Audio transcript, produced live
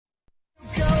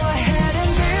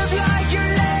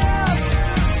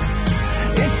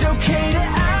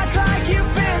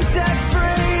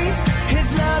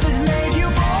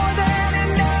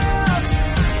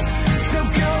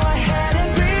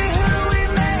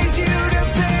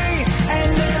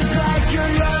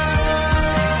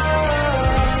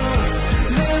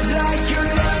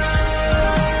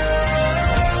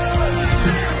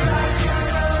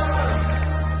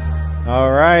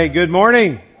right, good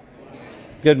morning.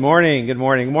 Good morning, good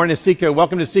morning. Good morning to Seacoast.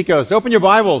 Welcome to Seacoast. Open your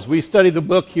Bibles. We study the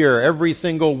book here every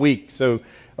single week. So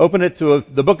open it to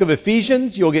the book of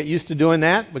Ephesians. You'll get used to doing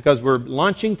that because we're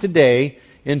launching today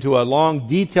into a long,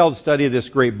 detailed study of this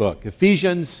great book.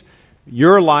 Ephesians,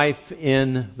 your life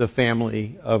in the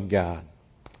family of God.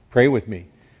 Pray with me.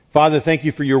 Father, thank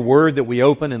you for your word that we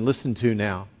open and listen to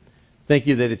now. Thank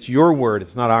you that it's your word,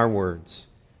 it's not our words.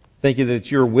 Thank you that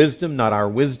it's your wisdom, not our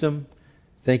wisdom.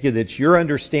 Thank you that it's your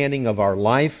understanding of our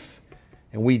life,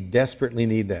 and we desperately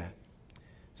need that.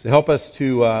 So help us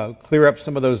to clear up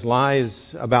some of those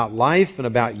lies about life and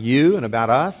about you and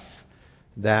about us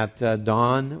that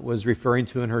Dawn was referring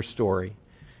to in her story.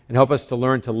 And help us to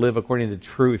learn to live according to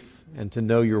truth and to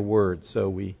know your word. So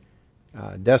we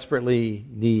desperately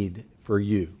need for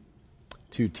you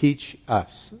to teach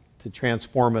us, to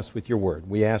transform us with your word.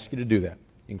 We ask you to do that.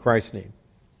 In Christ's name.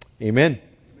 Amen.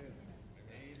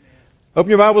 Open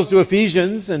your Bibles to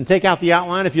Ephesians and take out the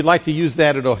outline. If you'd like to use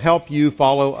that, it'll help you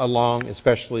follow along,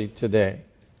 especially today.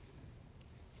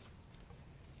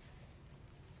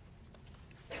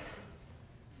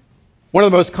 One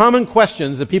of the most common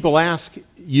questions that people ask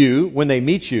you when they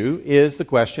meet you is the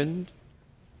question,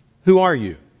 who are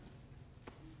you?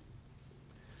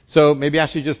 So maybe I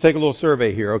should just take a little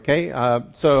survey here, okay?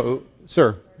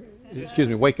 Sir, excuse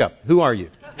me, wake up. Who are you?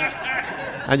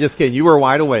 I'm just kidding. You were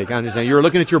wide awake. I understand. You were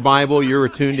looking at your Bible. You were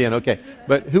tuned in. Okay.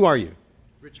 But who are you?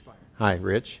 Rich Fire. Hi,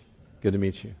 Rich. Good to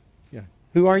meet you. Yeah.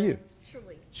 Who are you?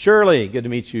 Shirley. Shirley. Good to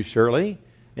meet you, Shirley.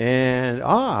 And,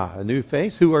 a new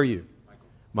face. Who are you?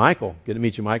 Michael. Good to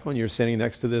meet you, Michael. And you're sitting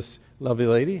next to this lovely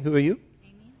lady. Who are you?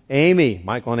 Amy.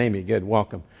 Michael and Amy. Good.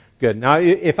 Welcome. Good. Now,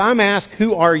 if I'm asked,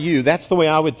 who are you? That's the way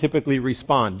I would typically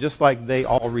respond, just like they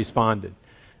all responded.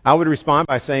 I would respond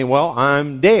by saying, well,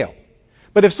 I'm Dale.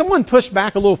 But if someone pushed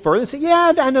back a little further and said,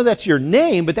 yeah, I know that's your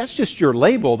name, but that's just your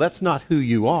label. That's not who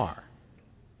you are.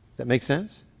 Does that make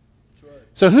sense? Sure.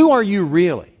 So who are you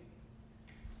really?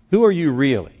 Who are you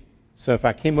really? So if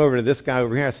I came over to this guy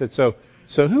over here, I said, so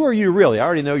who are you really? I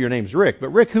already know your name's Rick, but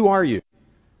Rick, who are you?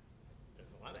 There's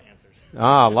a lot of answers.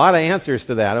 A lot of answers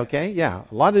to that, okay? Yeah,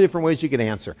 a lot of different ways you could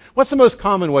answer. What's the most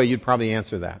common way you'd probably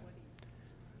answer that?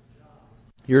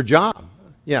 Your job.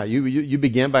 Yeah, you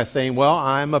begin by saying, well,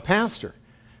 I'm a pastor.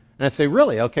 And I'd say,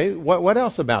 really? Okay, what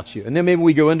else about you? And then maybe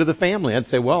we go into the family. I'd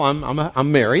say, well,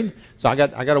 I'm married, so I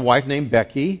got a wife named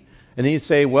Becky. And then you'd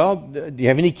say, well, do you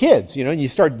have any kids? You know, and you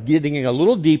start getting a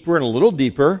little deeper and a little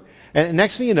deeper. And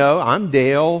next thing you know, I'm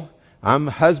Dale. I'm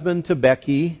husband to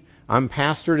Becky. I'm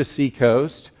pastor to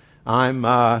Seacoast. I'm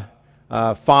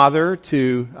father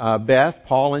to Beth,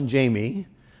 Paul, and Jamie.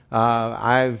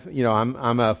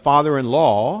 I'm a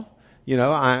father-in-law. You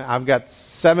know, I've got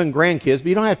 7 grandkids, but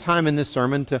you don't have time in this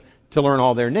sermon to learn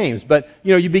all their names. But,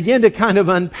 you know, you begin to kind of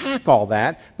unpack all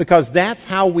that because that's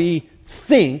how we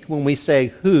think when we say,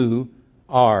 who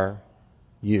are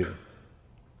you?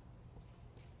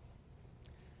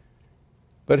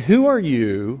 But who are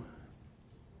you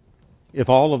if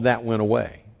all of that went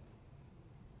away?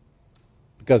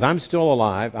 Because I'm still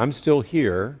alive, I'm still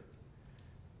here.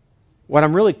 What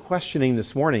I'm really questioning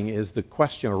this morning is the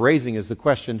question, or raising is the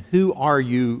question, who are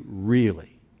you really?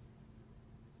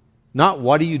 Not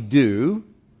what do you do,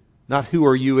 not who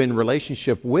are you in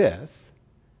relationship with,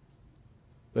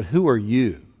 but who are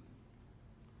you?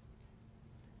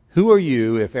 Who are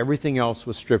you if everything else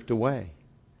was stripped away?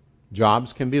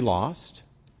 Jobs can be lost.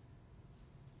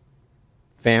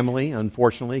 Family,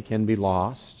 unfortunately, can be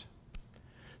lost.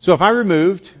 So if I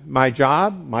removed my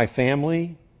job, my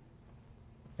family,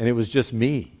 and it was just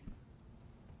me,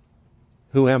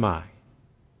 who am I?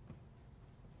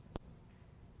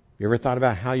 You ever thought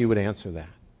about how you would answer that?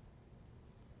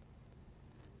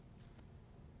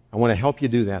 I want to help you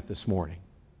do that this morning.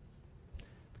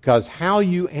 Because how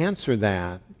you answer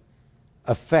that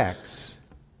affects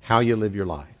how you live your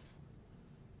life.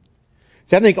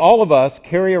 See, I think all of us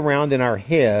carry around in our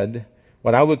head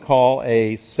what I would call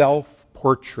a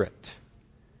self-portrait.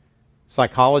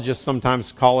 Psychologists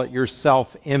sometimes call it your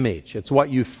self-image. It's what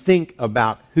you think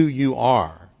about who you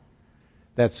are.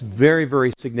 That's very,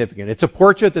 very significant. It's a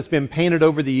portrait that's been painted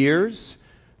over the years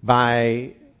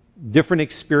by different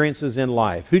experiences in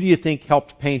life. Who do you think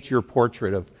helped paint your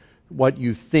portrait of what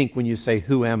you think when you say,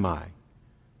 who am I?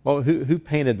 Well, who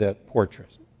painted the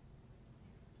portrait?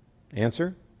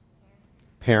 Answer?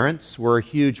 Parents were a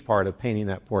huge part of painting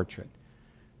that portrait.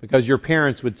 Because your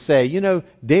parents would say, you know,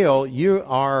 Dale, you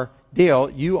are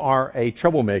a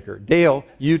troublemaker. Dale,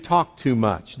 you talk too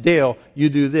much. Dale, you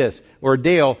do this. Or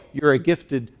Dale, you're a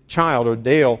gifted child. Or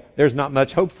Dale, there's not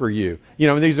much hope for you. You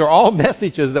know, these are all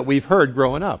messages that we've heard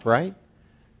growing up, right?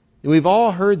 We've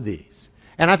all heard these.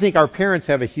 And I think our parents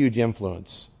have a huge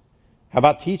influence. How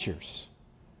about teachers?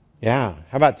 Yeah.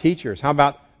 How about teachers? How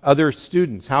about other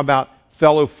students? How about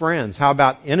fellow friends? How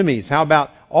about enemies? How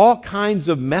about all kinds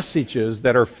of messages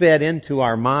that are fed into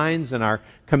our minds and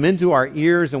come into our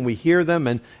ears, and we hear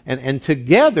them, and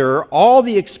together all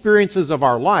the experiences of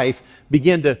our life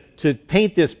begin to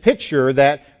paint this picture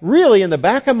that really in the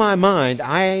back of my mind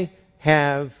I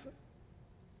have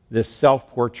this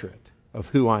self-portrait of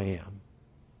who I am.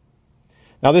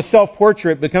 Now this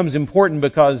self-portrait becomes important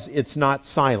because it's not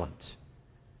silent.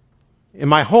 In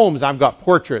my homes, I've got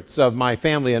portraits of my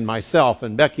family and myself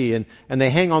and Becky, and they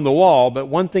hang on the wall. But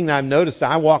one thing that I've noticed,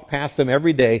 I walk past them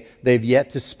every day, they've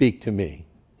yet to speak to me.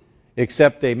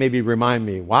 Except they maybe remind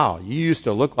me, wow, you used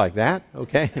to look like that?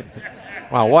 Okay.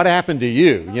 Wow, what happened to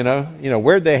you?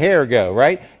 Where'd the hair go,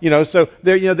 right? So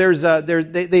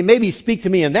they maybe speak to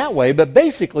me in that way, but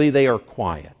basically they are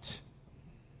quiet.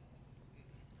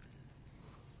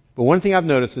 But one thing I've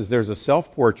noticed is there's a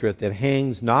self-portrait that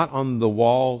hangs not on the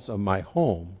walls of my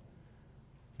home,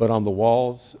 but on the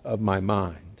walls of my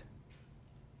mind,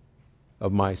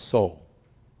 of my soul.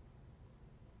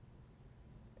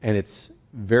 And it's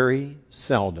very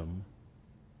seldom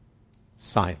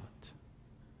silent.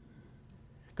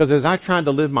 Because as I try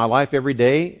to live my life every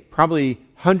day, probably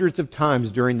hundreds of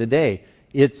times during the day,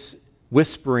 it's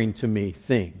whispering to me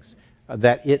things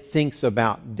that it thinks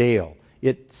about Dale.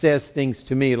 It says things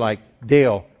to me like,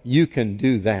 Dale, you can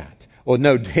do that. Or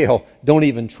no, Dale, don't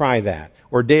even try that.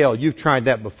 Or Dale, you've tried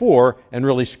that before and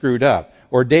really screwed up.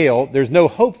 Or Dale, there's no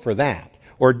hope for that.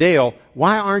 Or Dale,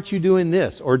 why aren't you doing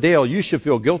this? Or Dale, you should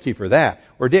feel guilty for that.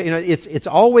 Or Dale, it's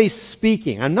always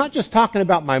speaking. I'm not just talking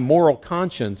about my moral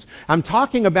conscience. I'm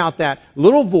talking about that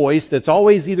little voice that's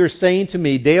always either saying to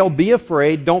me, Dale, be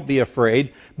afraid, don't be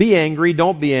afraid. Be angry,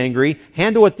 don't be angry.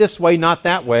 Handle it this way, not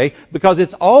that way. Because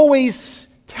it's always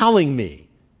telling me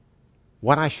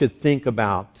what I should think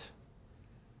about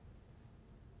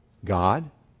God,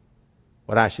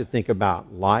 what I should think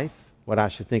about life, what I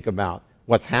should think about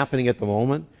what's happening at the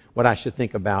moment, what I should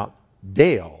think about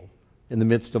Dale in the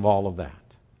midst of all of that.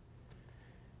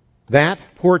 That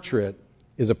portrait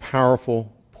is a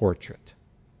powerful portrait.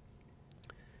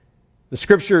 The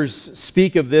Scriptures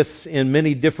speak of this in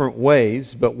many different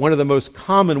ways, but one of the most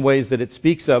common ways that it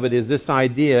speaks of it is this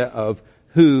idea of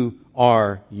who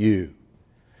are you?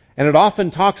 And it often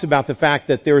talks about the fact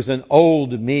that there's an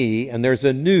old me and there's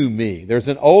a new me. There's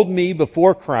an old me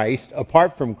before Christ,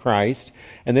 apart from Christ,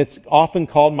 and it's often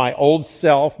called my old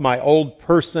self, my old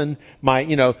person,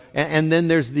 and then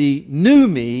there's the new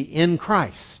me in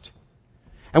Christ.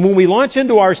 And when we launch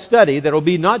into our study, that'll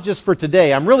be not just for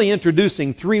today, I'm really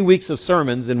introducing 3 weeks of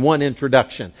sermons in one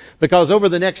introduction. Because over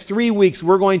the next 3 weeks,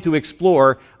 we're going to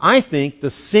explore, I think, the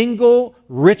single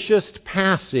richest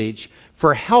passage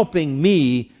for helping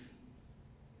me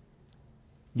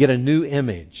get a new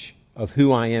image of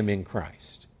who I am in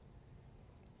Christ.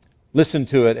 Listen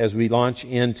to it as we launch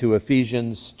into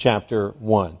Ephesians chapter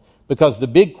 1. Because the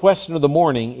big question of the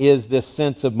morning is this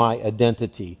sense of my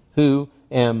identity. Who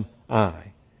am I?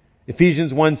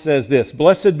 Ephesians 1 says this,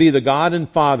 Blessed be the God and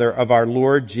Father of our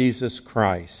Lord Jesus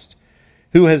Christ,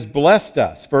 who has blessed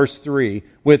us, verse 3,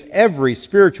 with every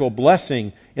spiritual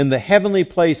blessing in the heavenly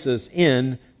places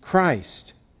in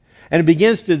Christ. And it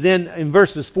begins to then, in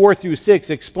verses 4 through 6,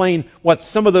 explain what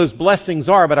some of those blessings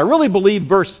are. But I really believe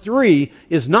verse 3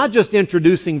 is not just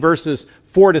introducing verses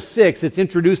 4 to 6, it's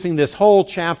introducing this whole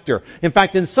chapter. In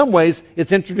fact, in some ways,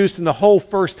 it's introducing the whole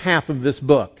first half of this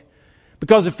book.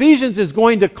 Because Ephesians is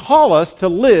going to call us to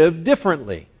live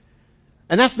differently.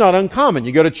 And that's not uncommon.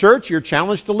 You go to church, you're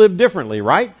challenged to live differently,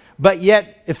 right? But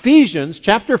yet, Ephesians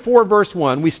chapter 4, verse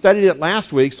 1, we studied it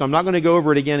last week, so I'm not going to go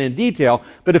over it again in detail.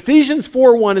 But Ephesians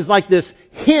 4:1 is like this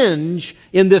hinge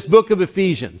in this book of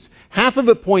Ephesians. Half of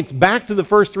it points back to the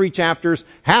first 3 chapters.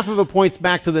 Half of it points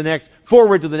back to the next,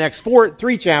 forward to the next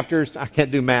 3 chapters. I can't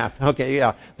do math. Okay,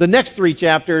 yeah. The next 3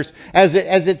 chapters, as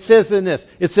it says in this.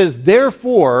 It says,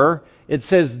 therefore,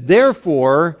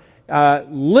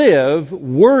 live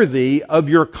worthy of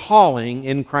your calling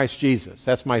in Christ Jesus.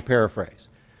 That's my paraphrase.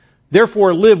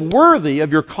 Therefore, live worthy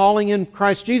of your calling in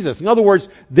Christ Jesus. In other words,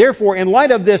 therefore, in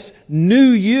light of this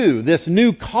new you, this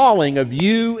new calling of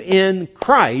you in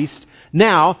Christ,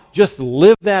 now just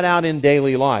live that out in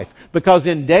daily life. Because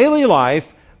in daily life,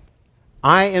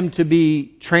 I am to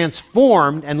be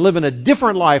transformed and live in a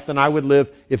different life than I would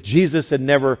live if Jesus had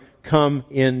never come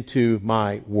into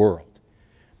my world.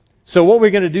 So what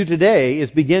we're going to do today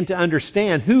is begin to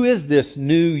understand who is this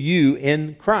new you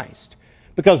in Christ.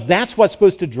 Because that's what's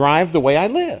supposed to drive the way I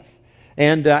live.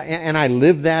 And I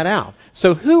live that out.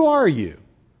 So who are you?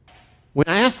 When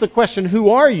I ask the question, who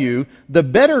are you? The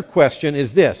better question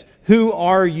is this: who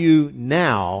are you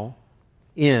now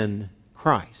in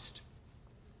Christ?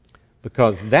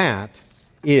 Because that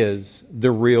is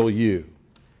the real you.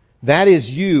 That is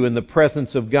you in the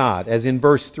presence of God. As in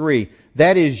verse 3,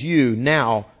 that is you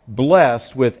now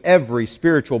blessed with every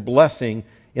spiritual blessing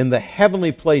in the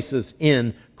heavenly places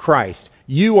in Christ.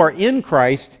 You are in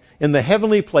Christ in the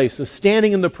heavenly places,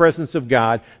 standing in the presence of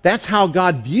God. That's how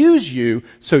God views you,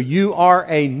 so you are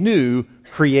a new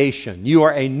creation. You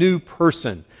are a new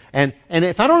person. And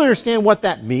if I don't understand what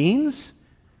that means,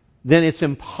 then it's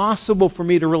impossible for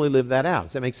me to really live that out.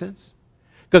 Does that make sense?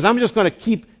 Because I'm just going to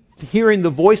keep hearing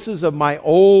the voices of my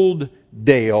old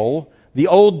Dale. The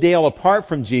old Dale apart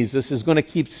from Jesus is going to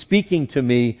keep speaking to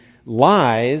me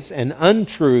lies and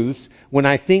untruths when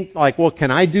I think like, well,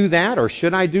 can I do that? Or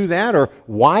should I do that? Or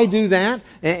why do that?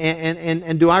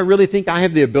 And do I really think I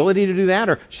have the ability to do that?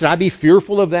 Or should I be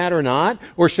fearful of that or not?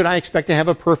 Or should I expect to have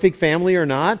a perfect family or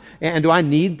not? And do I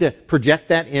need to project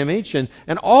that image? And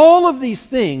all of these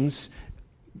things,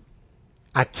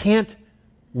 I can't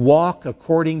walk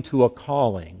according to a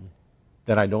calling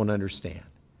that I don't understand.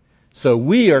 So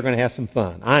we are going to have some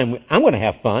fun. I'm going to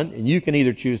have fun, and you can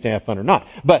either choose to have fun or not.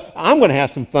 But I'm going to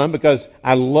have some fun because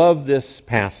I love this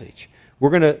passage. We're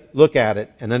going to look at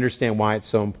it and understand why it's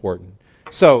so important.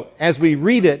 So as we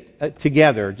read it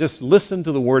together, just listen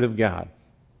to the Word of God.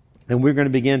 And we're going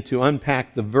to begin to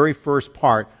unpack the very first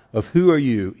part of who are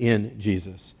you in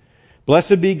Jesus.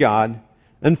 Blessed be God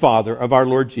and Father of our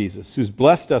Lord Jesus, who's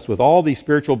blessed us with all these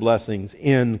spiritual blessings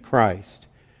in Christ.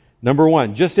 Number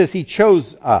one, just as He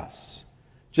chose us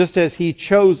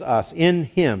in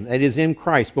Him, that is in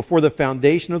Christ, before the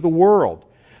foundation of the world,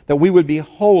 that we would be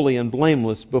holy and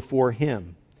blameless before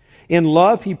Him. In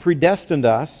love, He predestined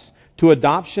us to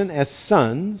adoption as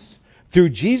sons through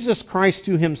Jesus Christ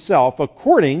to Himself,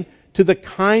 according to the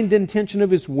kind intention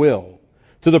of His will,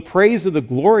 to the praise of the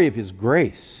glory of His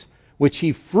grace, which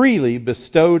He freely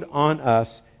bestowed on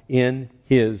us in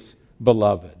His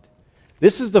beloved.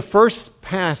 This is the first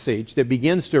passage that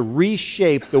begins to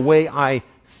reshape the way I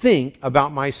think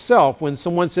about myself when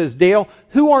someone says, Dale,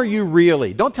 who are you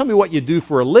really? Don't tell me what you do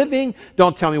for a living.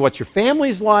 Don't tell me what your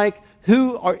family's like.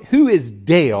 Who is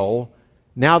Dale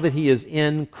now that he is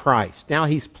in Christ? Now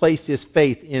he's placed his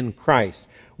faith in Christ.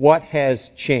 What has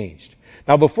changed?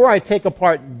 Now, before I take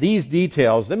apart these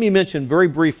details, let me mention very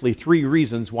briefly 3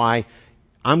 reasons why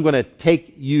I'm going to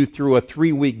take you through a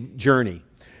 3-week journey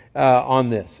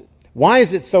on this. Why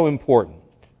is it so important?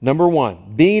 Number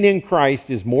 1, being in Christ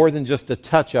is more than just a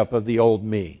touch-up of the old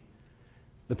me.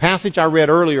 The passage I read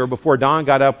earlier before Don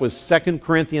got up was 2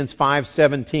 Corinthians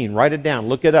 5:17. Write it down.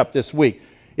 Look it up this week.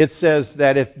 It says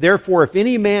that if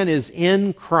any man is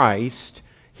in Christ,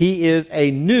 he is a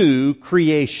new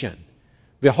creation.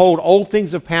 Behold, old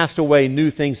things have passed away,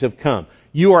 new things have come.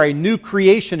 You are a new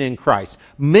creation in Christ.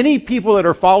 Many people that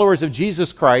are followers of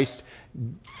Jesus Christ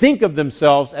think of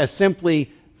themselves as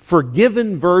simply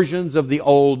forgiven versions of the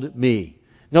old me.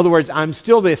 In other words, I'm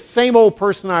still the same old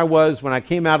person I was when I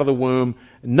came out of the womb.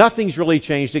 Nothing's really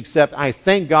changed except I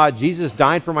thank God Jesus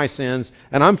died for my sins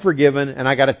and I'm forgiven and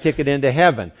I got a ticket into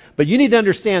heaven. But you need to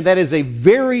understand that is a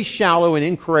very shallow and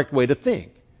incorrect way to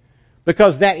think.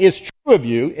 Because that is true of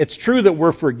you. It's true that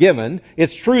we're forgiven.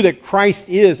 It's true that Christ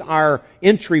is our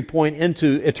entry point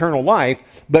into eternal life.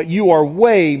 But you are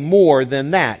way more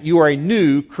than that. You are a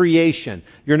new creation.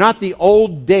 You're not the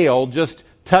old Dale just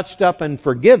touched up and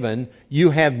forgiven. You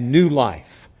have new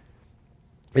life.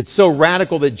 It's so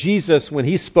radical that Jesus, when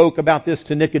He spoke about this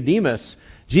to Nicodemus,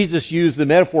 Jesus used the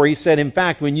metaphor. He said, in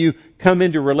fact, when you come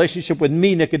into a relationship with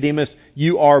me, Nicodemus,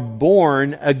 you are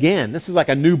born again. This is like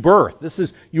a new birth.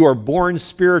 You are born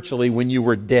spiritually when you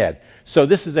were dead. So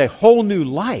this is a whole new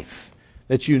life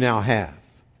that you now have.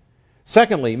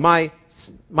 Secondly, my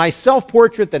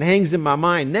self-portrait that hangs in my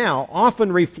mind now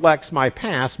often reflects my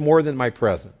past more than my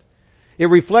present. It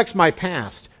reflects my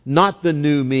past, not the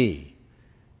new me.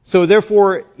 So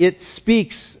therefore, it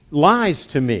speaks lies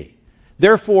to me.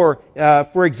 Therefore,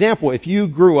 for example, if you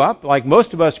grew up, like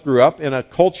most of us grew up, in a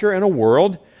culture and a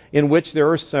world in which there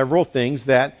are several things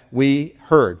that we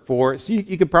heard. So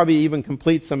you could probably even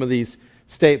complete some of these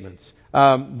statements.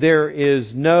 There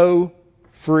is no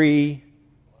free,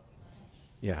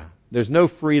 there's no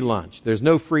free lunch. There's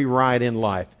no free ride in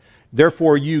life.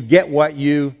 Therefore, you get what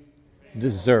you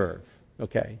deserve.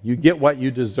 Okay, you get what you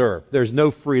deserve. There's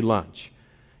no free lunch.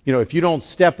 You know, if you don't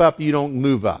step up, you don't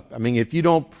move up. I mean, if you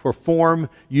don't perform,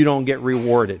 you don't get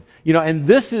rewarded. You know, and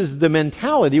this is the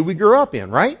mentality we grew up in,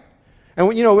 right?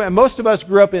 And, you know, most of us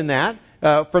grew up in that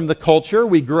from the culture.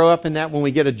 We grow up in that when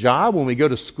we get a job, when we go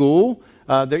to school.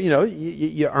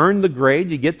 You earn the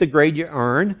grade, you get the grade you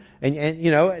earn,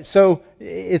 and so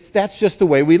that's just the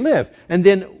way we live. And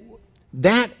then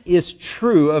that is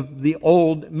true of the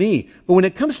old me. But when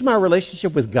it comes to my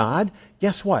relationship with God,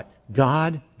 guess what?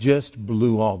 God just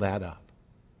blew all that up.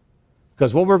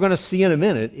 Because what we're going to see in a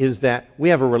minute is that we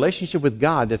have a relationship with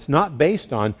God that's not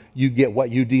based on you get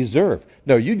what you deserve.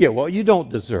 No, you get what you don't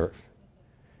deserve.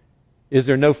 Is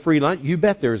there no free lunch? You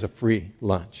bet there's a free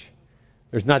lunch.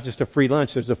 There's not just a free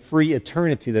lunch, there's a free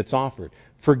eternity that's offered.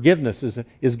 Forgiveness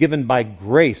is given by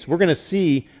grace. We're going to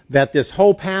see that this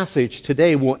whole passage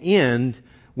today will end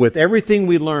with everything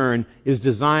we learn is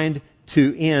designed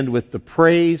to end with the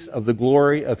praise of the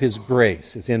glory of His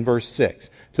grace. It's in verse 6.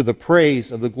 To the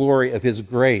praise of the glory of His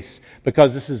grace.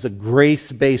 Because this is a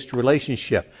grace-based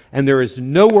relationship. And there is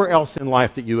nowhere else in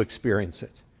life that you experience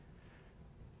it.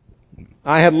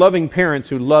 I had loving parents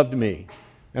who loved me.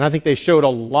 And I think they showed a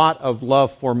lot of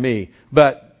love for me.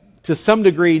 But to some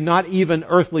degree, not even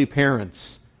earthly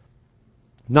parents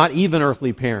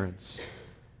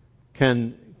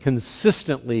can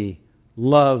consistently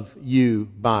love you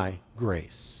by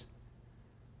grace.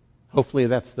 Hopefully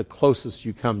that's the closest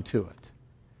you come to it.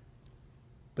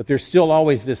 But there's still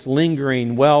always this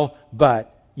lingering,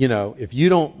 if you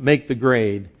don't make the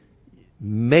grade,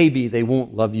 maybe they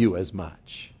won't love you as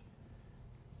much.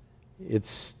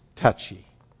 It's touchy.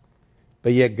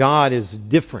 But yet God is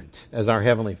different as our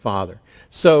Heavenly Father.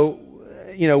 So,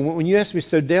 when you ask me,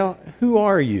 so Dale, who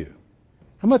are you?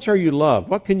 How much are you loved?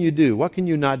 What can you do? What can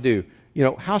you not do?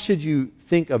 How should you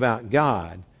think about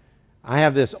God? I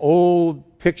have this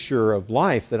old picture of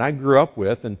life that I grew up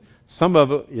with, and some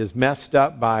of it is messed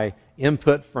up by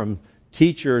input from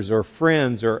teachers or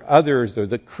friends or others or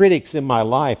the critics in my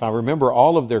life. I remember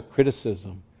all of their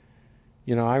criticism.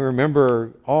 I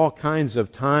remember all kinds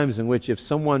of times in which if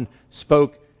someone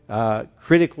spoke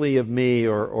critically of me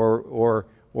or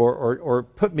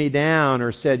put me down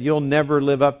or said, you'll never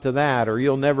live up to that, or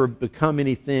you'll never become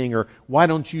anything, or why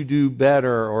don't you do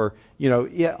better, or,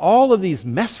 all of these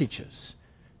messages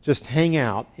just hang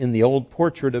out in the old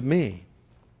portrait of me.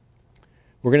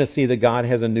 We're going to see that God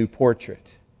has a new portrait.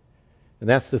 And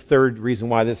that's the third reason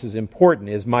why this is important,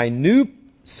 is my new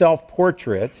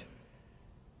self-portrait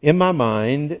in my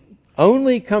mind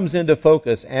only comes into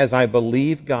focus as I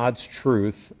believe God's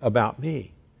truth about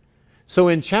me. So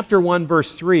in chapter 1,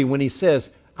 verse 3, when he says,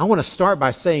 I want to start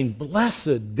by saying,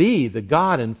 blessed be the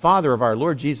God and Father of our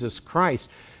Lord Jesus Christ,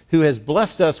 who has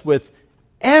blessed us with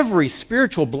every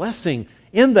spiritual blessing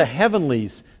in the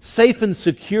heavenlies, safe and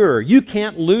secure. You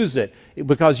can't lose it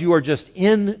because you are just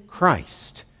in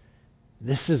Christ.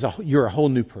 You're a whole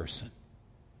new person.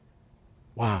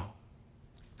 Wow.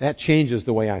 That changes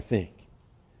the way I think.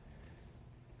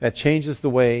 That changes the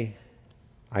way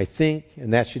I think,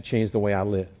 and that should change the way I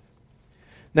live.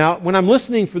 Now, when I'm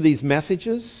listening for these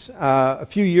messages, a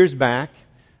few years back,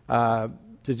 to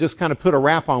just kind of put a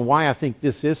wrap on why I think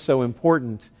this is so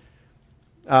important,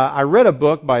 I read a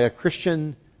book by a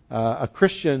Christian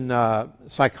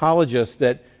psychologist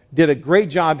that did a great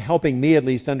job helping me at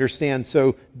least understand.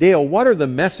 So, Dale, what are the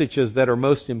messages that are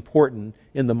most important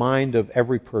in the mind of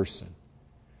every person?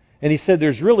 And he said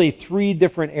there's really 3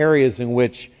 different areas in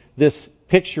which this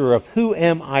picture of who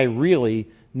am I really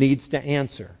needs to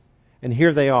answer. And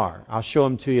here they are. I'll show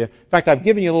them to you. In fact, I've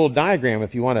given you a little diagram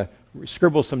if you want to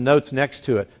scribble some notes next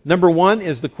to it. Number 1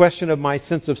 is the question of my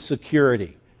sense of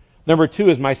security. Number 2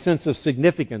 is my sense of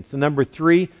significance. And number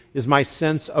 3 is my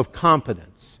sense of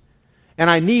competence. And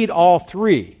I need all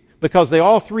 3 because they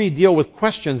all 3 deal with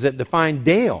questions that define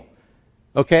Dale.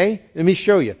 Okay? Let me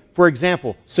show you. For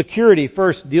example, security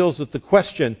first deals with the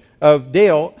question of,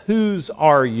 Dale, whose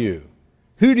are you?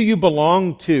 Who do you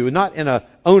belong to? Not in an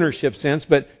ownership sense,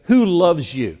 but who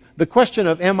loves you? The question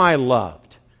of, am I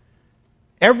loved?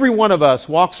 Every one of us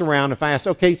walks around, if I ask,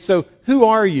 okay, so who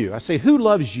are you? I say, who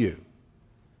loves you?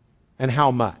 And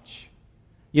how much?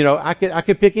 I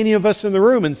could pick any of us in the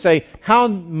room and say, how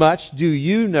much do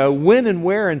you know, when and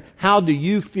where, and how do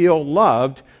you feel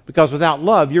loved? Because without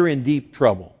love, you're in deep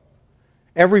trouble.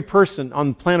 Every person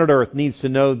on planet Earth needs to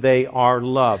know they are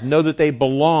loved. Know that they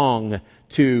belong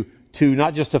to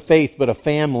not just a faith, but a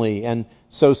family. And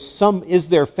so is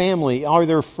their family? Are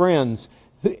there friends?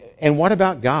 And what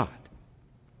about God?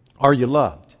 Are you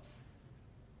loved?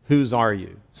 Whose are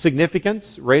you?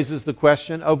 Significance raises the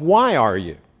question of why are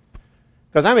you?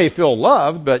 Because I may feel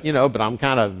loved, but I'm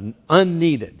kind of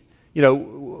unneeded.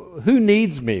 Who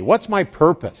needs me? What's my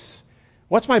purpose?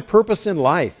 What's my purpose in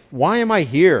life? Why am I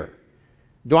here?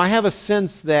 Do I have a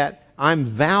sense that I'm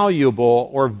valuable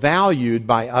or valued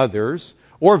by others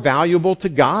or valuable to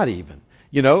God even?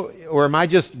 Or am I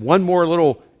just one more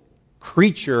little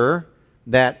creature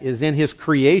that is in His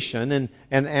creation,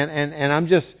 and I'm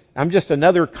just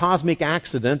another cosmic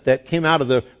accident that came out of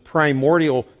the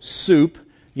primordial soup.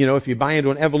 You know, if you buy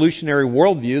into an evolutionary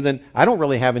worldview, then I don't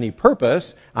really have any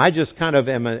purpose. I just kind of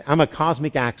I'm a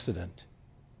cosmic accident.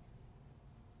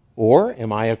 Or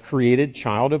am I a created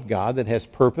child of God that has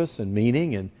purpose and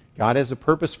meaning, and God has a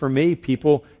purpose for me?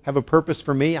 People have a purpose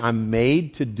for me. I'm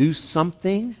made to do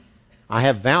something. I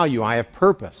have value. I have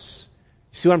purpose.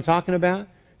 You see what I'm talking about?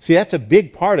 See, that's a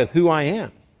big part of who I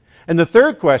am. And the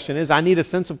third question is, I need a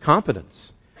sense of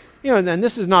competence. You know, and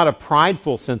this is not a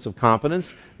prideful sense of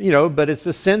competence, you know, but it's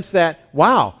a sense that,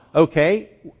 wow, okay,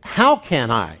 how can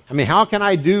I? I mean, how can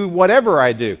I do whatever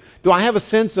I do? Do I have a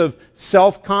sense of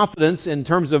self-confidence in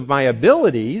terms of my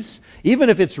abilities,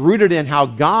 even if it's rooted in how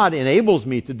God enables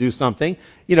me to do something?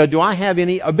 You know, do I have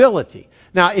any ability?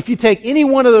 Now, if you take any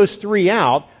one of those three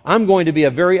out, I'm going to be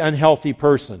a very unhealthy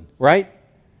person, right?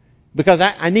 Because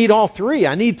I need all three.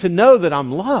 I need to know that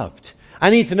I'm loved. I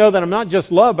need to know that I'm not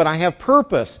just loved, but I have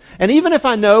purpose. And even if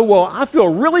I know, well, I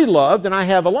feel really loved and I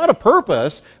have a lot of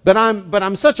purpose, but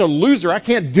I'm such a loser, I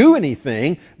can't do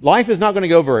anything, life is not going to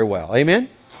go very well. Amen?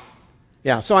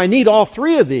 Yeah, so I need all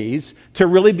three of these to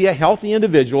really be a healthy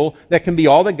individual that can be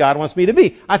all that God wants me to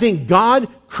be. I think God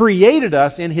created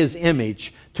us in His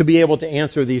image to be able to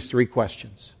answer these three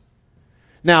questions.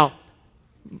 Now,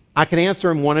 I can answer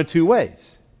them one of two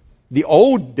ways. The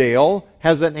old Dale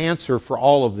has an answer for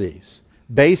all of these,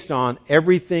 based on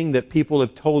everything that people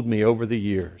have told me over the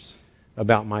years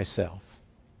about myself,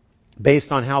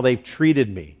 based on how they've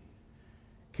treated me.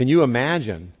 Can you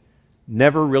imagine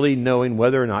never really knowing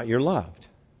whether or not you're loved?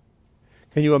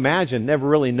 Can you imagine never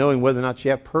really knowing whether or not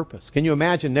you have purpose? Can you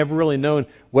imagine never really knowing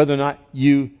whether or not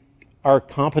you are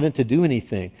competent to do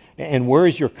anything? And where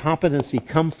does your competency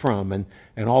come from? And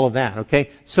all of that, okay?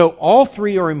 So all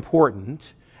three are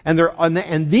important.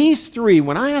 And these three,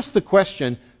 when I ask the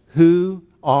question, who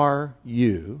are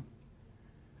you?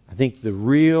 I think the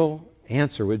real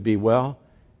answer would be, well,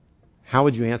 how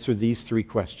would you answer these three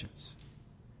questions?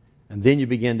 And then you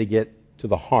begin to get to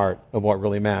the heart of what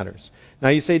really matters. Now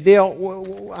you say,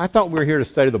 Dale, I thought we were here to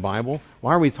study the Bible.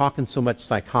 Why are we talking so much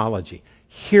psychology?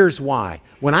 Here's why.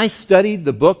 When I studied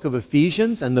the book of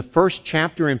Ephesians, and the first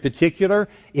chapter in particular,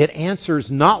 it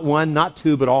answers not one, not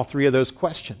two, but all three of those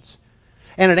questions.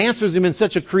 And it answers them in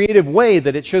such a creative way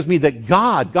that it shows me that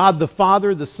God the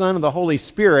Father, the Son, and the Holy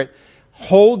Spirit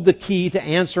hold the key to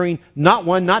answering not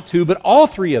one, not two, but all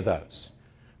three of those.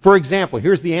 For example,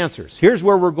 here's the answers. Here's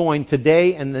where we're going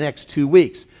today and the next 2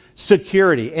 weeks.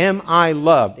 Security. Am I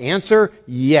loved? Answer,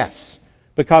 yes.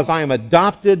 Because I am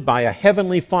adopted by a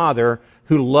heavenly Father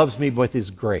who loves me with His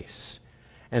grace.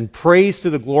 And praise to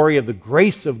the glory of the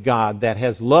grace of God that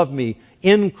has loved me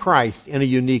in Christ in a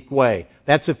unique way.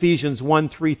 That's Ephesians 1,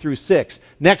 3 through 6.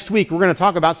 Next week, we're going to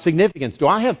talk about significance. Do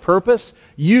I have purpose?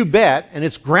 You bet. And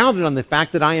it's grounded on the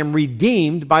fact that I am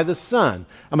redeemed by the Son.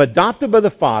 I'm adopted by the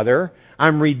Father.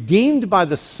 I'm redeemed by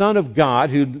the Son of God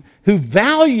who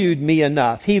valued me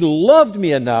enough. He loved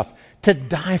me enough to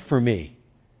die for me.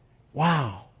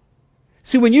 Wow.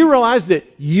 See, when you realize that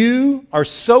you are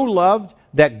so loved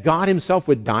that God Himself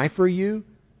would die for you,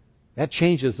 that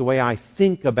changes the way I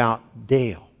think about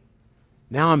Dale.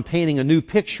 Now I'm painting a new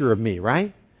picture of me,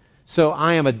 right? So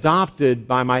I am adopted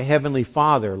by my Heavenly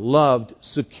Father, loved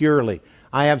securely.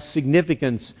 I have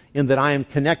significance in that I am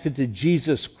connected to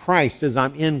Jesus Christ as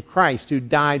I'm in Christ who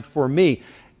died for me.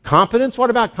 Competence? What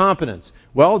about competence?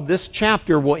 Well, this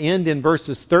chapter will end in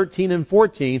verses 13 and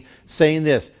 14 saying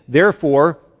this,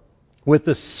 therefore, with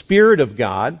the Spirit of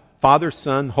God, Father,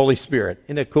 Son, Holy Spirit.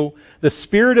 Isn't it cool? The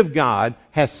Spirit of God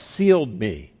has sealed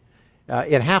me.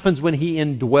 It happens when He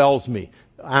indwells me.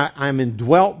 I'm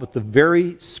indwelt with the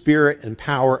very Spirit and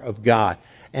power of God.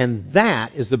 And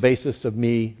that is the basis of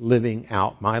me living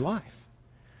out my life.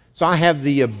 So I have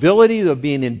the ability of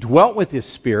being indwelt with His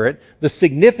Spirit, the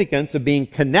significance of being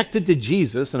connected to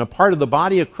Jesus and a part of the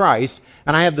body of Christ,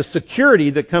 and I have the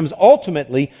security that comes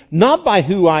ultimately not by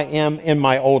who I am in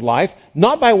my old life,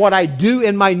 not by what I do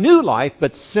in my new life,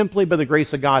 but simply by the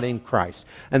grace of God in Christ.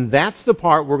 And that's the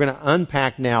part we're going to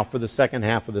unpack now for the second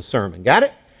half of the sermon. Got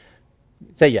it?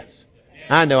 Say yes.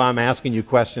 I know I'm asking you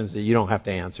questions that you don't have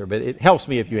to answer, but it helps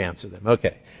me if you answer them.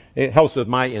 Okay. It helps with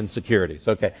my insecurities.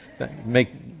 Okay.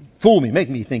 Fool me. Make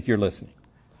me think you're listening.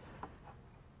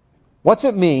 What's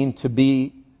it mean to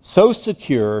be so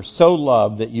secure, so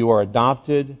loved that you are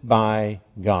adopted by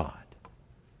God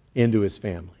into His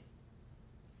family?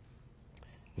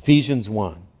 Ephesians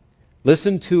 1.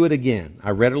 Listen to it again.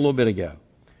 I read it a little bit ago.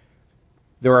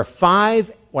 There are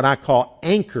 5 what I call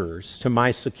anchors to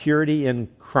my security in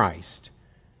Christ.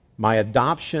 my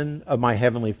adoption of my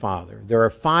Heavenly Father. There are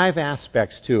 5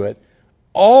 aspects to it.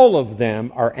 All of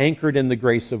them are anchored in the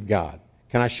grace of God.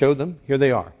 Can I show them? Here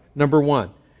they are. Number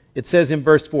 1, it says in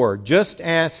verse 4, just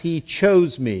as He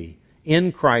chose me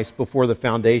in Christ before the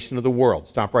foundation of the world.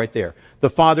 Stop right there. The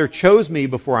Father chose me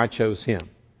before I chose Him.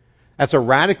 That's a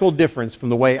radical difference from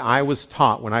the way I was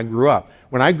taught when I grew up.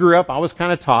 When I grew up, I was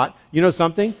kind of taught, you know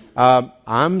something?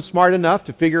 I'm smart enough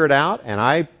to figure it out, and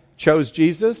I chose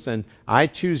Jesus, and I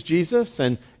choose Jesus,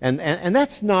 and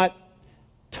that's not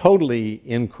totally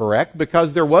incorrect,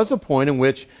 because there was a point in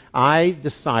which I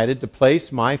decided to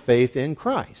place my faith in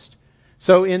Christ.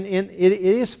 So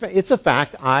it's a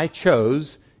fact I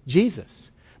chose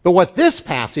Jesus. But what this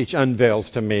passage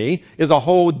unveils to me is a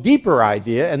whole deeper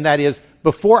idea, and that is,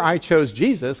 before I chose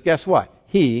Jesus, guess what?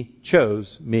 He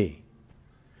chose me.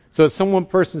 So as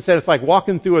person said, it's like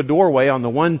walking through a doorway. On the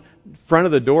one front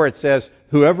of the door, it says,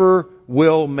 whoever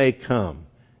will may come.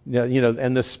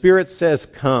 And the Spirit says,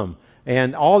 come.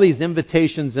 And all these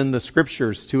invitations in the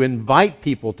Scriptures to invite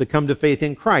people to come to faith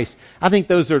in Christ, I think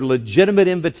those are legitimate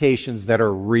invitations that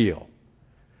are real.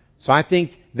 So I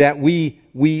think that we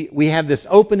have this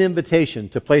open invitation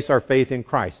to place our faith in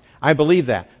Christ. I believe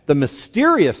that. The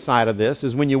mysterious side of this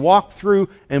is when you walk through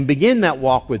and begin that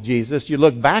walk with Jesus, you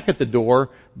look back at the door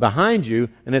behind you,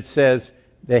 and it says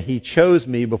that He chose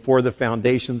me before the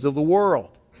foundations of the world.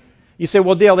 You say,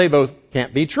 well, Dale, they both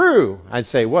can't be true. I'd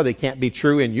say, well, they can't be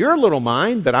true in your little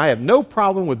mind, but I have no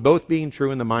problem with both being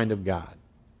true in the mind of God.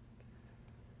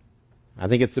 I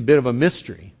think it's a bit of a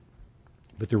mystery.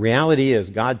 But the reality is,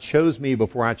 God chose me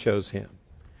before I chose Him.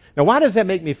 Now, why does that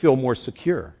make me feel more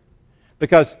secure?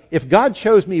 Because if God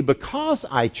chose me because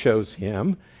I chose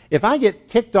Him, if I get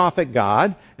ticked off at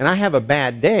God and I have a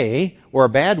bad day or a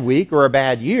bad week or a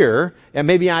bad year, and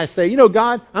maybe I say, you know,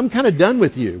 God, I'm kind of done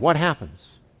with you. What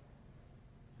happens?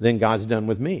 Then God's done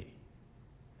with me.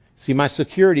 See, my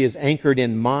security is anchored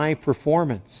in my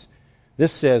performance.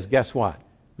 This says, guess what?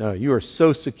 No, you are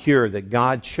so secure that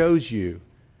God chose you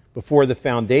before the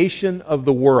foundation of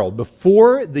the world.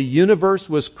 Before the universe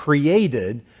was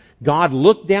created, God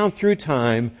looked down through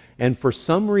time, and for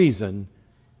some reason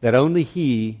that only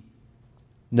He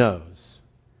knows,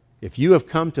 if you have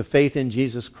come to faith in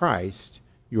Jesus Christ,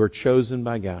 you are chosen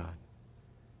by God.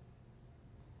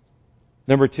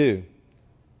 Number 2,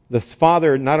 the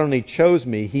Father not only chose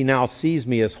me, He now sees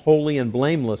me as holy and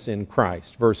blameless in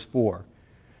Christ. Verse 4.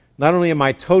 Not only am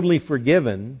I totally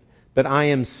forgiven, but I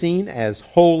am seen as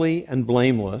holy and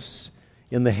blameless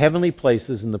in the heavenly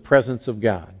places in the presence of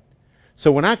God.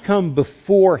 So when I come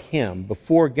before Him,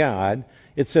 before God,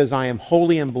 it says I am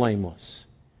holy and blameless.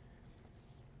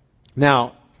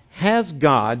 Now, has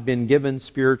God been given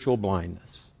spiritual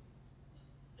blindness?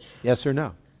 Yes or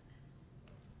no?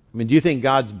 I mean, do you think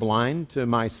God's blind to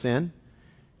my sin?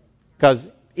 Because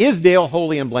is Dale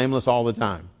holy and blameless all the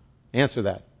time? Answer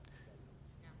that.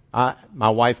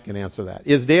 My wife can answer that.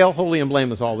 Is Dale holy and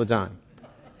blameless all the time?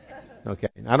 Okay.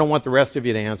 I don't want the rest of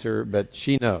you to answer, but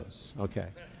she knows. Okay.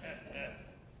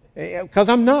 Because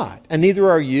I'm not. And neither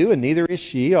are you, and neither is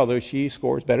she, although she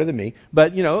scores better than me.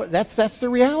 But, you know, that's the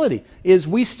reality, is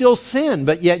we still sin,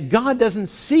 but yet God doesn't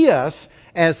see us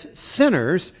as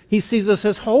sinners. He sees us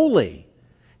as holy.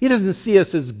 He doesn't see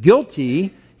us as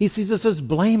guilty. He sees us as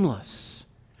blameless.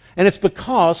 And it's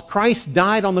because Christ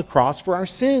died on the cross for our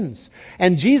sins.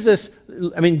 And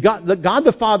God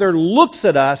the Father looks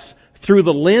at us through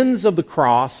the lens of the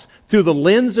cross, through the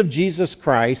lens of Jesus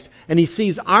Christ, and He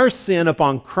sees our sin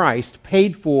upon Christ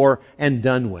paid for and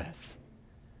done with.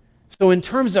 So in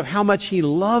terms of how much He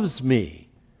loves me,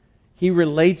 He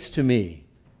relates to me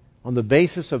on the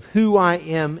basis of who I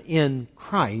am in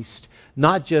Christ,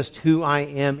 not just who I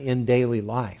am in daily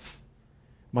life.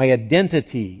 My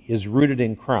identity is rooted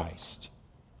in Christ,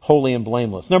 holy and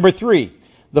blameless. Number 3,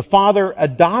 the Father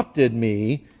adopted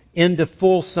me into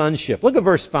full sonship. Look at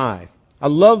verse 5. I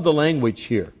love the language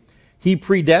here. He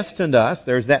predestined us,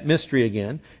 there's that mystery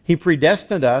again. He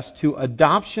predestined us to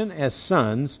adoption as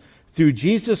sons through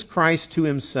Jesus Christ to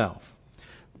Himself.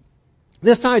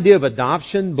 This idea of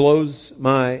adoption blows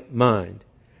my mind,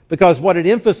 because what it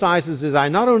emphasizes is I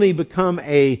not only become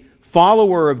a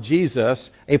follower of Jesus,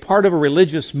 a part of a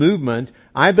religious movement,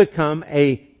 I become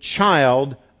a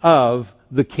child of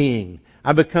the King.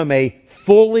 I become a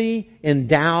fully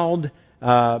endowed,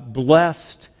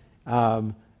 blessed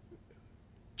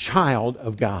child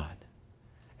of God.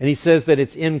 And he says that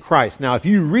it's in Christ. Now, if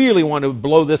you really want to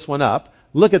blow this one up,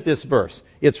 look at this verse.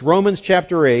 It's Romans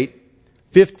chapter 8,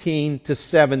 15 to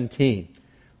 17.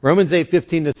 Romans 8,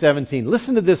 15 to 17.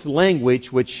 Listen to this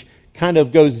language which kind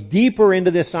of goes deeper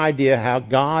into this idea how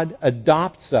God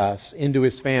adopts us into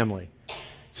His family. It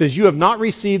says, you have not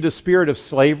received a spirit of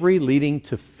slavery leading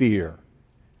to fear.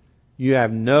 You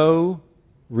have no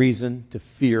reason to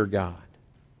fear God.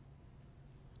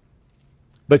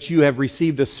 But you have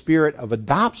received a spirit of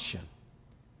adoption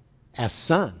as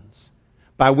sons,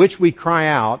 by which we cry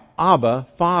out, Abba,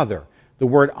 Father. The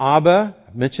word Abba,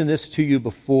 I've mentioned this to you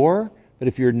before, but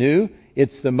if you're new,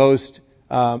 it's the most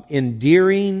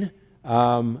endearing,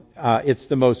 it's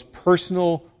the most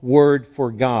personal word for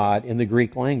God in the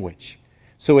Greek language.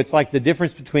 So it's like the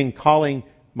difference between calling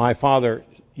my father,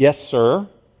 yes, sir,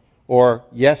 or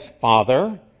yes,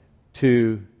 father,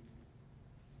 to,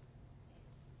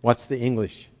 what's the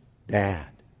English? Dad.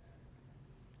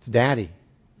 It's daddy.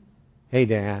 Hey,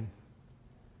 Dad.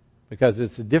 Because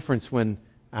it's the difference when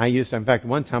in fact,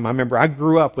 one time I remember I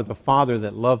grew up with a father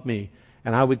that loved me,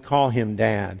 and I would call him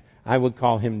Dad. I would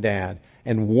call him Dad.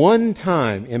 And one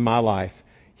time in my life,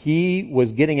 he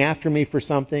was getting after me for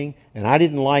something, and I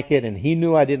didn't like it, and he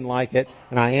knew I didn't like it,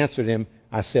 and I answered him.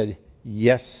 I said,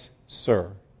 yes,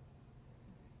 sir.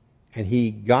 And he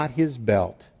got his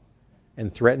belt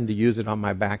and threatened to use it on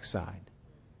my backside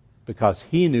because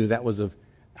he knew I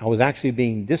was actually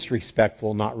being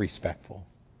disrespectful, not respectful.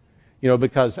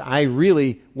 Because I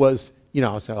really was,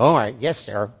 I said, all right, yes,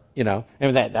 sir.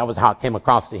 And that was how it came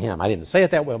across to him. I didn't say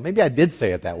it that way. Maybe I did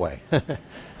say it that way.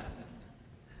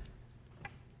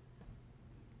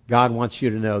 God wants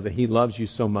you to know that He loves you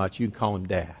so much, you can call Him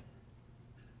Dad.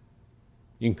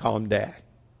 You can call Him Dad.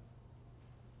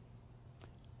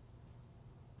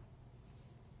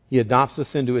 He adopts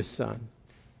us into His Son.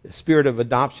 The spirit of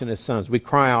adoption as sons. We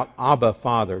cry out, Abba,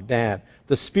 Father, Dad.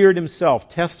 The Spirit Himself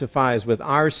testifies with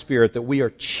our spirit that we are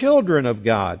children of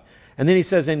God. And then He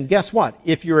says, and guess what?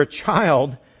 If you're a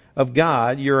child of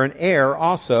God, you're an heir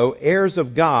also, heirs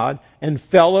of God, and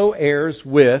fellow heirs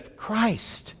with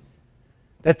Christ.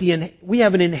 That we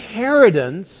have an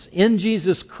inheritance in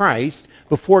Jesus Christ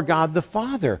before God the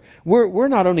Father. We're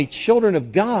not only children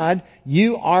of God,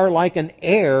 you are like an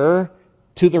heir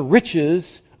to the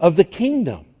riches of the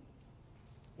kingdom.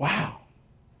 Wow.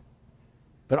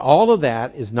 But all of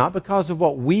that is not because of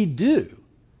what we do.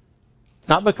 It's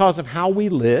not because of how we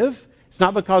live. It's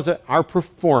not because of our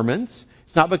performance.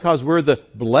 It's not because we're the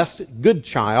blessed good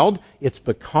child. It's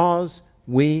because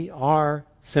we are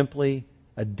simply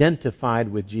identified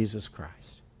with Jesus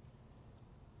Christ.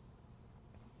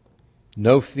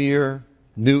 No fear,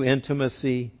 new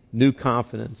intimacy, new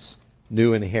confidence,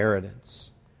 new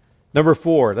inheritance. Number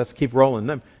 4, let's keep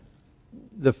rolling.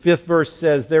 The 5th verse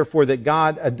says, therefore, that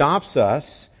God adopts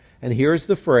us, and here's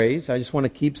the phrase, I just want to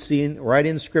keep seeing right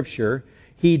in Scripture,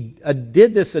 He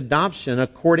did this adoption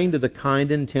according to the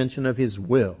kind intention of His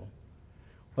will.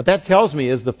 What that tells me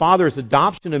is the Father's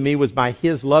adoption of me was by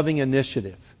His loving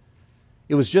initiative.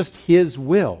 It was just His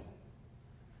will.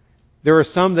 There are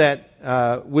some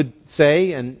that would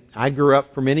say, and I grew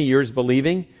up for many years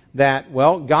believing, that,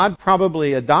 well, God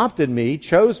probably adopted me,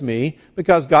 chose me,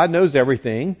 because God knows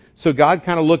everything. So God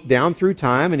kind of looked down through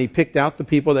time and He picked out the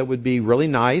people that would be really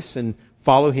nice and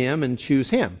follow Him and choose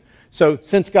Him. So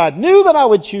since God knew that I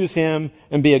would choose Him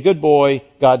and be a good boy,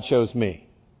 God chose me.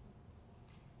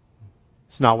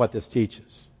 It's not what this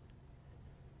teaches.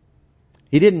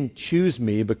 He didn't choose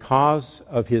me because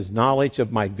of His knowledge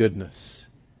of my goodness.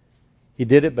 He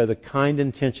did it by the kind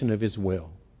intention of His will.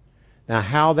 Now,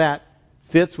 how that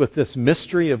fits with this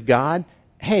mystery of God,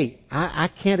 hey, I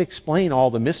can't explain all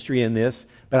the mystery in this,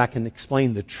 but I can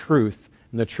explain the truth.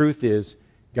 And the truth is,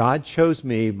 God chose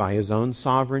me by His own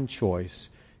sovereign choice,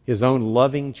 His own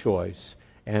loving choice,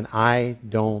 and I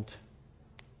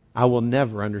will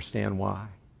never understand why.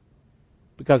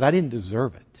 Because I didn't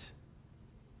deserve it.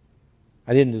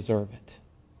 I didn't deserve it.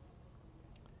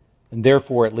 And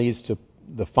therefore it leads to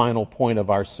the final point of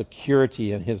our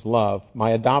security in His love.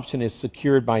 My adoption is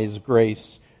secured by His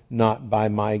grace, not by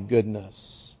my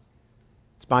goodness.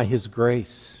 It's by His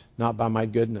grace, not by my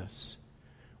goodness.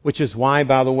 Which is why,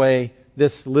 by the way,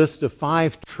 this list of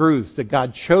 5 truths that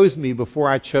God chose me before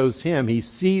I chose Him. He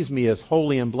sees me as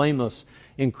holy and blameless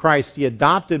in Christ. He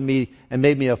adopted me and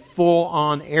made me a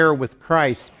full-on heir with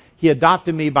Christ. He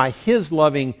adopted me by His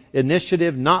loving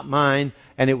initiative, not mine,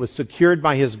 and it was secured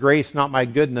by His grace, not my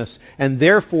goodness. And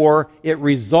therefore, it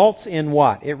results in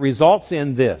what? It results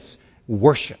in this,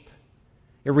 worship.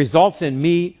 It results in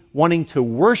me wanting to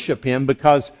worship Him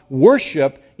because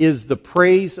worship is the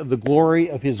praise of the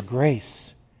glory of His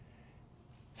grace.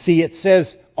 See, it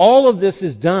says all of this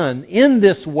is done in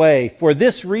this way for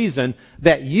this reason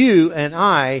that you and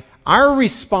I, our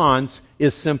response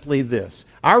is simply this.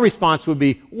 Our response would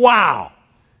be, wow,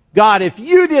 God, if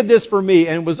you did this for me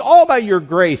and it was all by your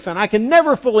grace and I can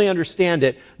never fully understand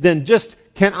it, then just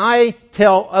can I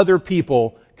tell other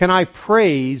people, Can I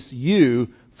praise you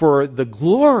for the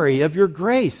glory of your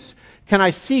grace? Can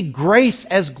I see grace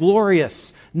as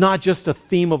glorious, not just a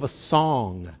theme of a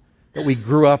song that we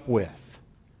grew up with?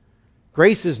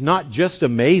 Grace is not just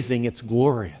amazing, it's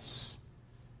glorious.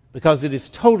 Because it is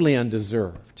totally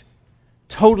undeserved.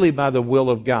 Totally by the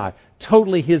will of God.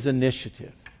 Totally His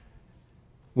initiative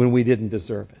when we didn't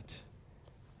deserve it.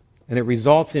 And it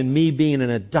results in me being an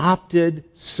adopted,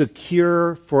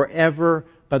 secure, forever,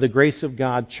 by the grace of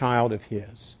God, child of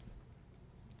His.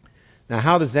 Now,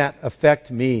 how does that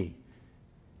affect me?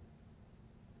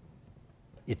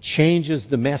 It changes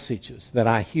the messages that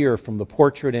I hear from the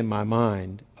portrait in my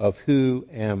mind of who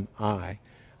am I.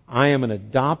 I am an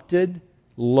adopted,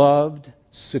 loved,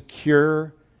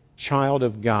 secure child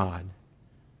of God.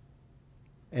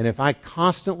 And if I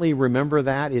constantly remember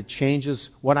that, it changes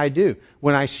what I do.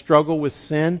 When I struggle with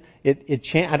sin,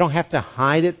 I don't have to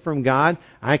hide it from God.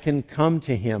 I can come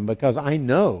to Him because I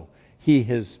know He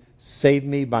has saved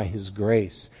me by His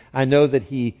grace. I know that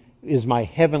He is my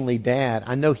heavenly dad.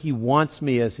 I know He wants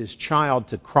me as His child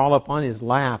to crawl up on His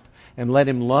lap and let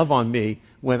Him love on me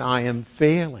when I am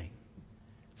failing.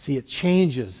 See, it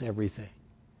changes everything.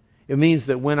 It means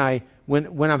that when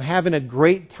I'm having a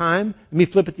great time, let me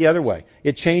flip it the other way.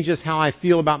 It changes how I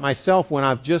feel about myself when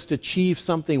I've just achieved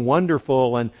something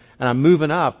wonderful and I'm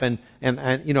moving up and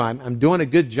I'm doing a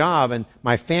good job and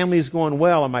my family's going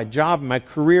well and my job and my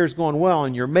career's going well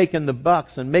and you're making the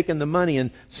bucks and making the money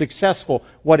and successful.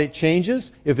 What it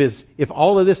changes, if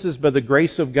all of this is by the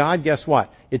grace of God, guess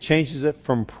what? It changes it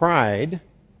from pride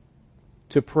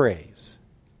to praise.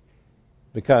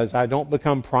 Because I don't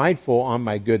become prideful on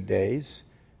my good days.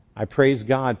 I praise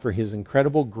God for His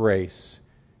incredible grace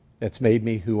that's made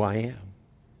me who I am.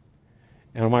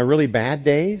 And on my really bad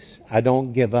days, I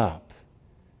don't give up.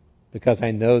 Because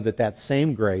I know that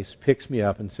same grace picks me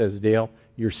up and says, Dale,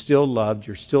 you're still loved,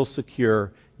 you're still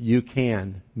secure, you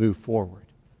can move forward.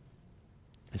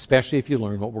 Especially if you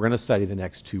learn what we're going to study the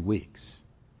next 2 weeks.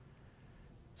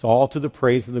 It's all to the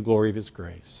praise and the glory of His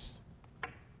grace.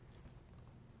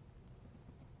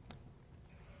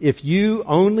 If you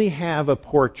only have a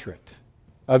portrait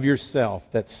of yourself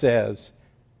that says,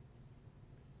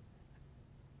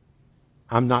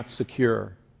 I'm not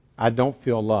secure, I don't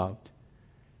feel loved.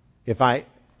 If I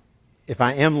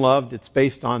am loved, it's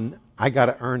based on I got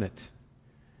to earn it.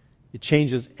 It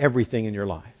changes everything in your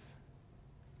life.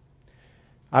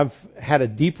 I've had a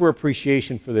deeper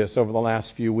appreciation for this over the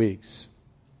last few weeks.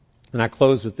 And I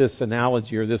close with this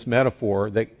analogy or this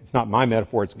metaphor that it's not my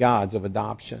metaphor, it's God's, of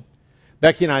adoption.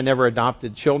 Becky and I never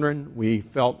adopted children. We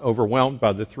felt overwhelmed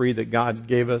by the 3 that God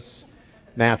gave us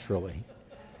naturally.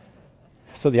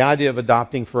 So the idea of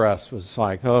adopting for us was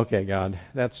like, oh, okay, God,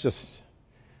 that's just...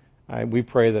 we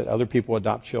pray that other people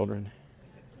adopt children.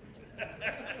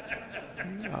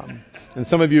 And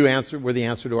some of you were the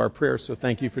answer to our prayer, so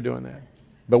thank you for doing that.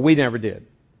 But we never did.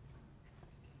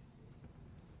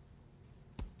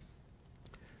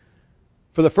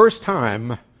 For the first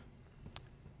time...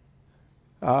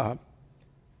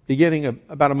 beginning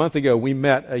about a month ago, we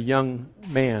met a young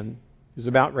man who's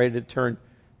about ready to turn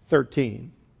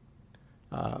 13.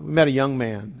 We met a young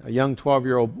man, a young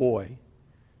 12-year-old boy,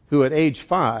 who at age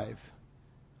 5,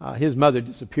 his mother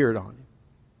disappeared on him.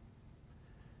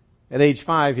 At age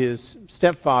 5, his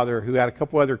stepfather, who had a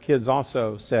couple other kids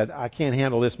also, said, I can't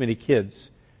handle this many kids.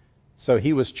 So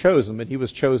he was chosen, but he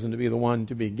was chosen to be the one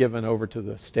to be given over to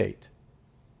the state.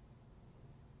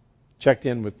 Checked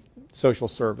in with social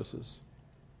services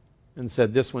and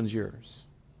said, this one's yours.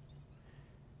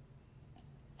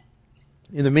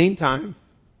 In the meantime,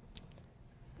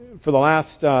 for the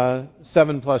last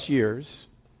 7+ years,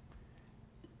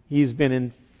 he's been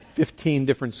in 15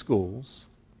 different schools.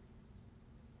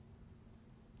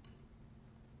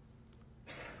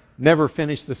 Never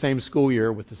finished the same school year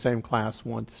with the same class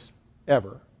once,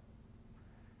 ever.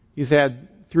 He's had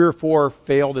 3 or 4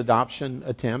 failed adoption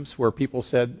attempts where people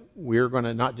said, we're going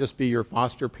to not just be your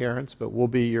foster parents, but we'll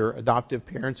be your adoptive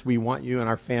parents. We want you in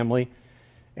our family.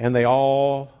 And they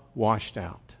all washed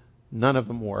out. None of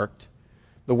them worked.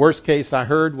 The worst case I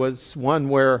heard was one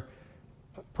where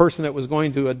a person that was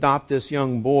going to adopt this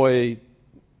young boy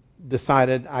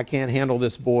decided, I can't handle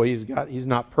this boy. He's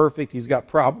not perfect. He's got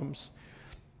problems.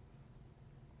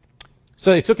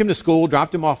 So they took him to school,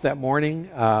 dropped him off that morning.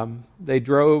 They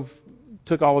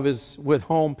went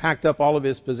home, packed up all of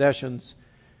his possessions,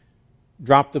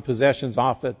 dropped the possessions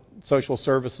off at social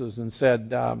services and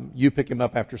said, you pick him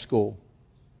up after school.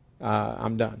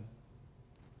 I'm done.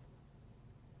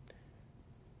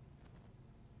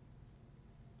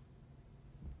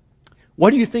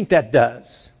 What do you think that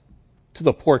does to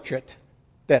the portrait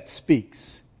that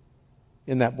speaks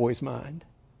in that boy's mind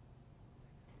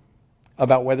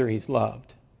about whether he's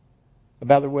loved,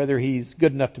 about whether he's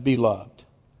good enough to be loved,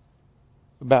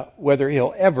 about whether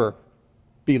he'll ever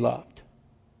be loved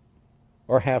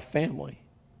or have family.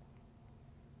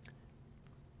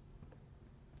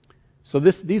 So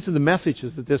these are the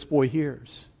messages that this boy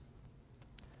hears.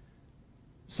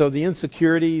 So the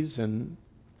insecurities and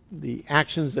the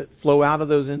actions that flow out of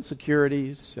those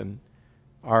insecurities and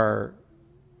are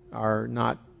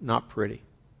not pretty.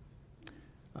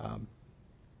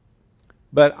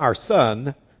 But our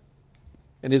son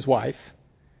and his wife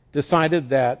decided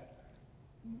that,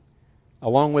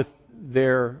 along with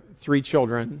their 3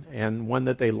 children and one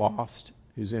that they lost,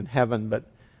 who's in heaven, but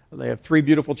they have 3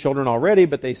 beautiful children already,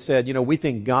 but they said, we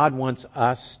think God wants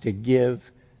us to give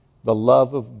the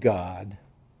love of God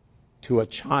to a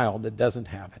child that doesn't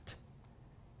have it.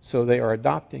 So they are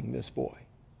adopting this boy.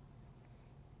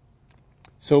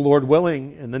 So Lord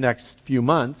willing, in the next few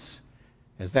months,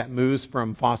 as that moves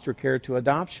from foster care to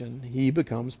adoption, he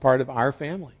becomes part of our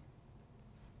family.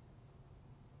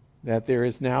 That there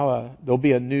is now there'll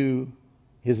be a new,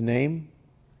 his name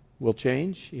will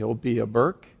change. He'll be a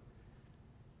Burke.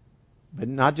 But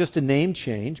not just a name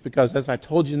change, because as I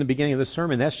told you in the beginning of the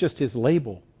sermon, that's just his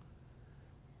label.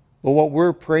 But what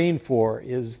we're praying for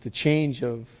is the change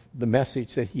of the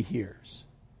message that he hears.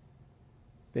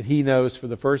 That he knows for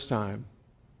the first time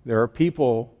there are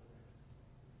people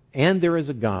and there is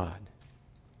a God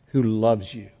who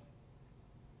loves you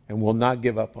and will not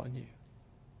give up on you.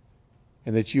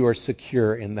 And that you are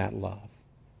secure in that love.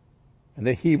 And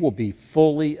that he will be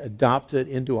fully adopted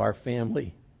into our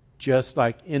family just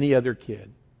like any other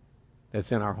kid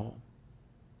that's in our home.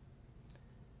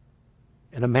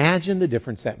 And imagine the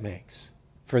difference that makes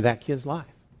for that kid's life.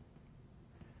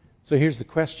 So here's the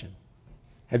question.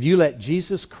 Have you let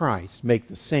Jesus Christ make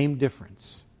the same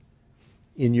difference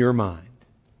in your mind?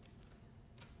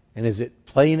 And is it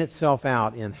playing itself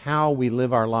out in how we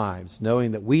live our lives,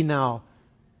 knowing that we now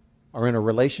are in a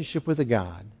relationship with a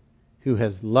God who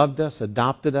has loved us,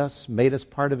 adopted us, made us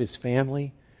part of his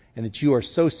family, and that you are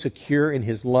so secure in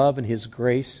his love and his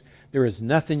grace, there is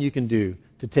nothing you can do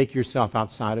to take yourself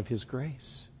outside of his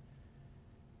grace.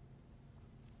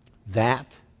 That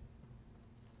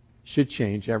should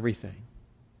change everything.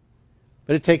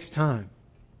 But it takes time.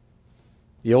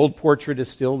 The old portrait is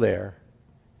still there,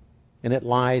 and it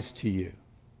lies to you.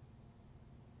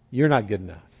 You're not good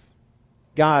enough.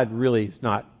 God really is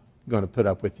not going to put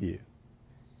up with you.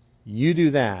 You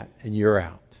do that, and you're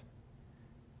out.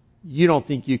 You don't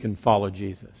think you can follow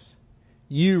Jesus.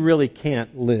 You really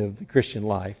can't live the Christian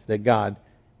life that God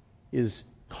is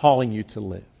calling you to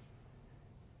live.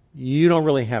 You don't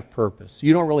really have purpose.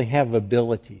 You don't really have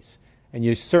abilities. And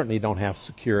you certainly don't have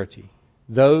security.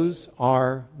 Those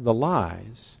are the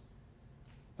lies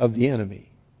of the enemy,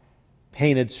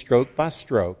 painted stroke by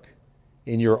stroke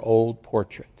in your old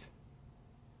portrait.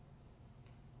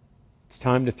 It's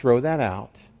time to throw that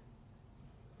out,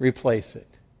 replace it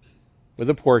with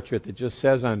a portrait that just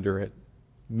says under it,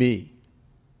 me,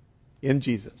 in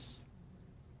Jesus,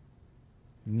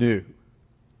 new.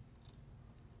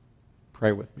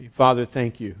 Pray with me. Father,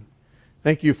 thank you.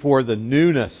 Thank you for the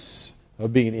newness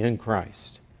of being in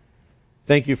Christ.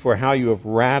 Thank you for how you have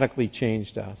radically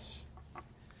changed us.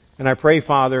 And I pray,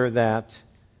 Father, that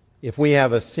if we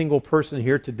have a single person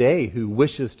here today who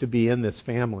wishes to be in this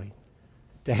family,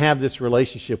 to have this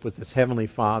relationship with this Heavenly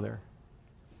Father,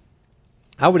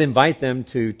 I would invite them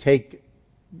to take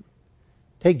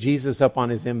Jesus up on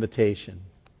his invitation,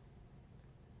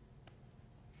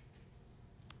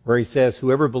 where he says,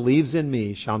 whoever believes in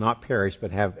me shall not perish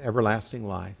but have everlasting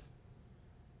life.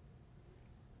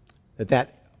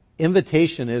 That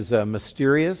invitation is a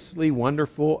mysteriously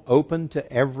wonderful, open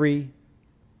to every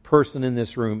person in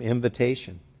this room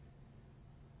invitation.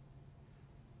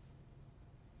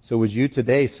 So would you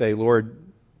today say, Lord,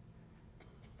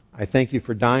 I thank you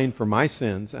for dying for my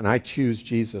sins, and I choose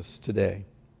Jesus today.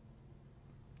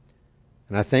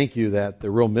 And I thank you that the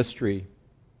real mystery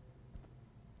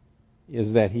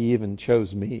is that he even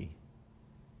chose me.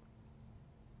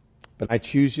 But I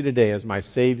choose you today as my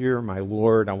Savior, my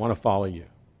Lord. I want to follow you.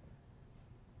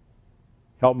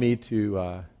 Help me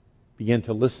to begin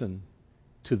to listen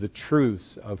to the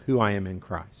truths of who I am in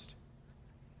Christ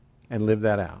and live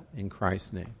that out in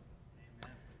Christ's name.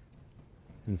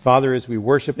 And Father, as we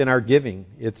worship in our giving,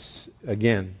 it's,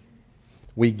 again,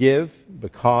 we give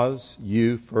because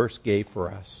you first gave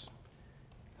for us.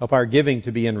 Help our giving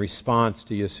to be in response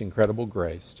to this incredible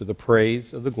grace, to the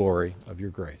praise of the glory of your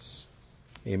grace.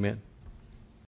 Amen.